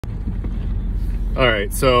All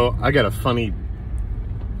right, so I got a funny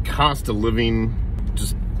cost of living,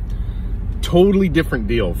 just totally different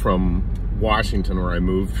deal from Washington, where I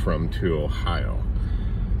moved from, to Ohio.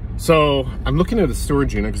 So I'm looking at a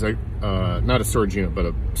storage unit, because not a storage unit, but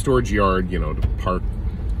a storage yard, you know, to park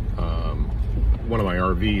one of my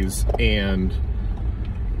RVs. And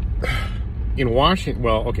in Washington,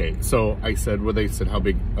 well, okay, so I said, well, they said, how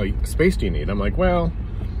big a space do you need? I'm like, well,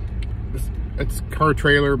 it's car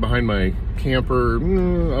trailer behind my camper,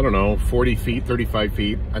 I don't know, 40 feet, 35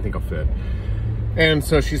 feet, I think I'll fit. And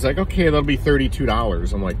so she's like, okay, that'll be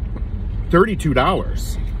 $32. I'm like,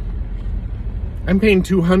 $32? I'm paying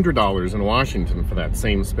 $200 in Washington for that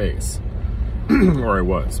same space, or I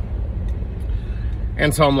was.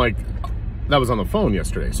 And so I'm like, that was on the phone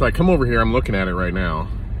yesterday. So I come over here, I'm looking at it right now,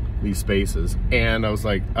 these spaces, and I was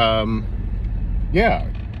like, yeah,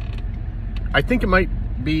 I think it might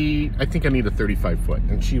be, I think I need a 35 foot.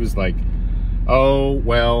 And she was like, oh,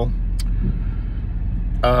 well,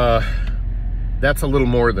 that's a little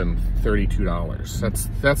more than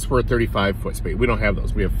 $32. That's for a 35 foot space. We don't have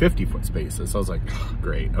those. We have 50 foot spaces. So I was like, oh,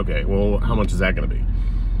 great. Okay, well, how much is that going to be?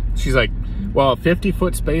 She's like, well, a 50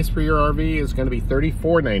 foot space for your RV is going to be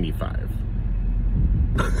 $34.95.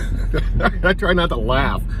 I try not to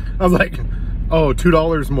laugh. I was like, oh,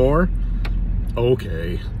 $2 more?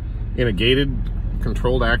 Okay. In a gated,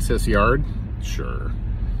 controlled access yard? Sure.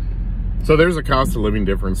 So there's a cost of living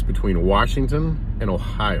difference between Washington and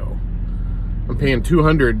Ohio. I'm paying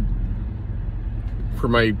 $200 for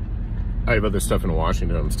my, I have other stuff in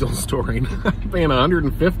Washington I'm still storing. I'm paying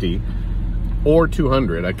 $150 or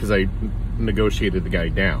 $200 because I negotiated the guy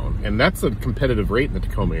down. And that's a competitive rate in the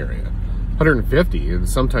Tacoma area. $150, and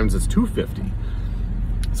sometimes it's $250.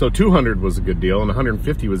 So $200 was a good deal, and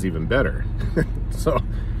 $150 was even better. So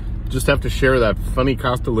just have to share that funny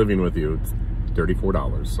cost of living with you. It's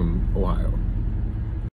 $34 from Ohio.